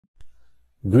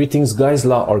Greetings guys,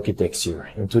 La Architects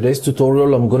here. In today's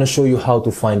tutorial, I'm going to show you how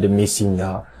to find the missing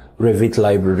Revit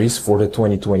libraries for the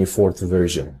 2024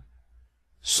 version.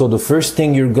 So the first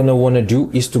thing you're going to want to do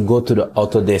is to go to the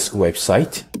Autodesk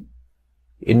website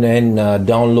and then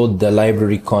download the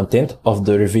library content of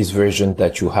the Revit version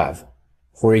that you have.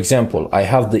 For example, I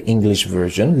have the English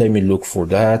version. Let me look for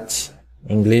that.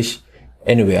 English.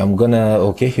 Anyway,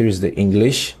 okay, here's the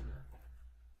English.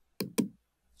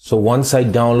 So once I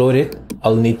download it,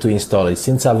 I'll need to install it.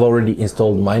 Since I've already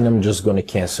installed mine, I'm just going to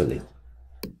cancel it.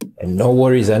 And no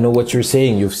worries, I know what you're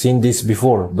saying. You've seen this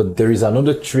before, but there is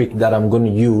another trick that I'm going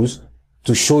to use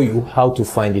to show you how to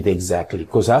find it exactly.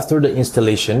 Because after the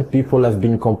installation, people have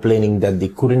been complaining that they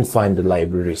couldn't find the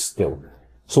library still.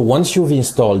 So once you've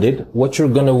installed it, what you're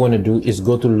going to want to do is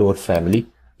go to Load Family.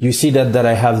 You see that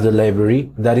I have the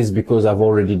library. That is because I've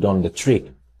already done the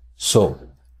trick. So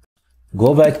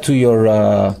go back to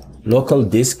your local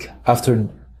disk after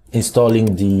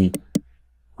installing the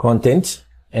content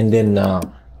and then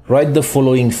write the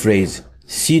following phrase,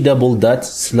 c/program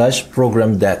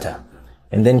data,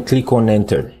 and then click on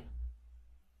enter.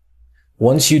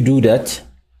 Once you do that,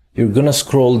 you're gonna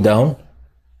scroll down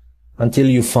until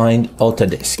you find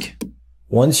Autodesk.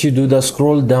 Once you do that,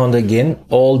 scroll down again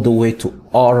all the way to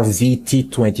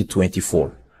RVT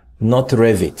 2024, not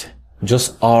Revit,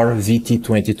 just RVT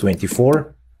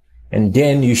 2024. And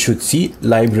then you should see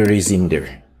libraries in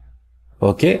there.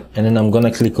 Okay, and then I'm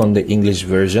gonna click on the English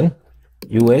version,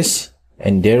 US,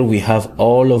 and there we have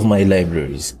all of my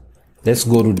libraries. Let's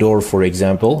go to door, for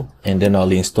example, and then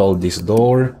I'll install this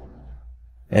door.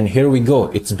 And here we go,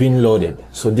 it's been loaded.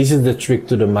 So this is the trick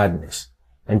to the madness.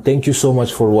 And thank you so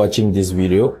much for watching this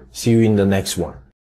video. See you in the next one.